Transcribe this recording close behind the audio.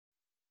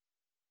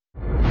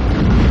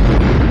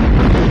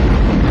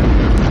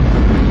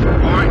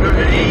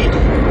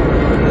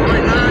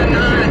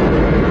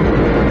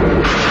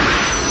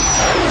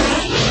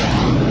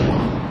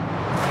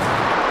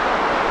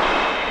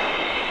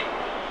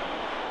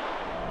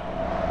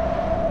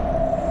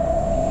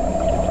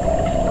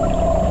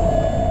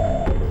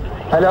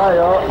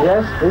Hello,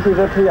 yes, this is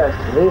the Trieste.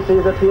 This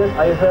is the Trieste.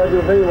 I heard you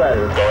very well.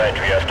 Go ahead,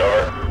 Trieste,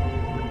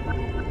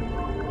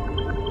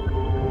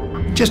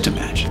 over. Just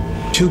imagine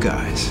two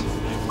guys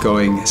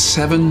going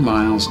 7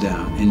 miles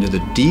down into the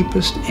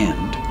deepest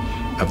end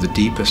of the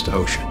deepest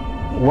ocean.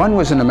 One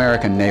was an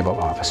American naval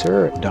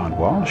officer, Don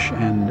Walsh,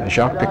 and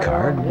Jacques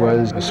Picard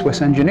was a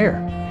Swiss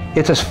engineer.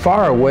 It's as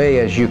far away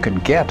as you can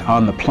get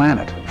on the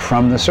planet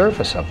from the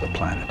surface of the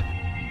planet.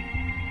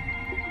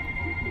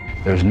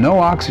 There's no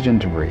oxygen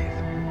to breathe.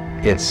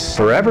 It's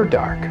forever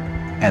dark,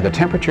 and the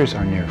temperatures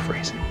are near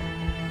freezing.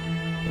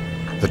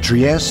 The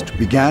Trieste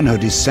began her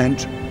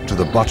descent to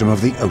the bottom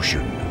of the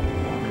ocean.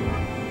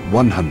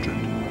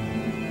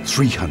 100,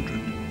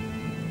 300,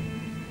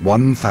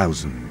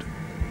 1,000,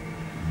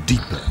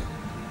 deeper,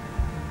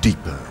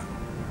 deeper,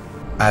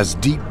 as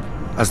deep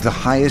as the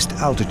highest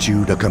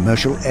altitude a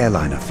commercial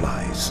airliner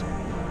flies.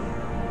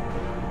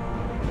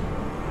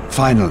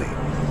 Finally,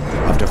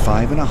 after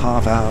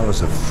 5.5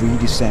 hours of free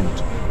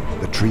descent,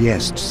 the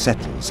Trieste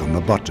settles on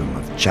the bottom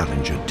of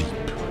Challenger Deep.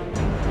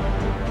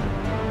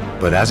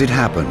 But as it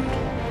happened,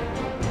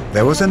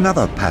 there was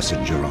another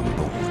passenger on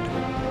board.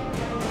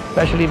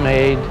 Specially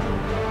made,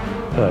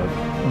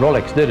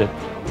 Rolex did it,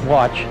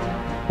 watch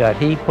that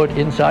he put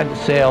inside the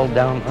sail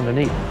down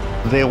underneath.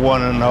 They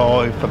want to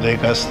know if they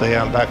can stay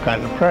on that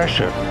kind of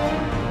pressure.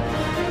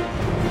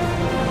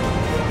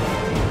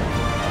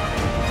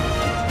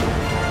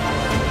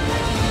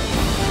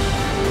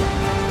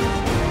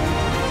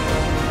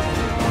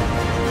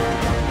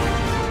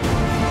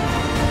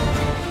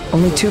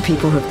 Only 2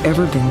 people have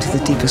ever been to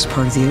the deepest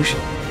part of the ocean.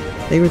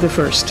 They were the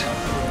first.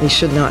 They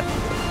should not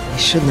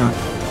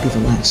be the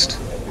last.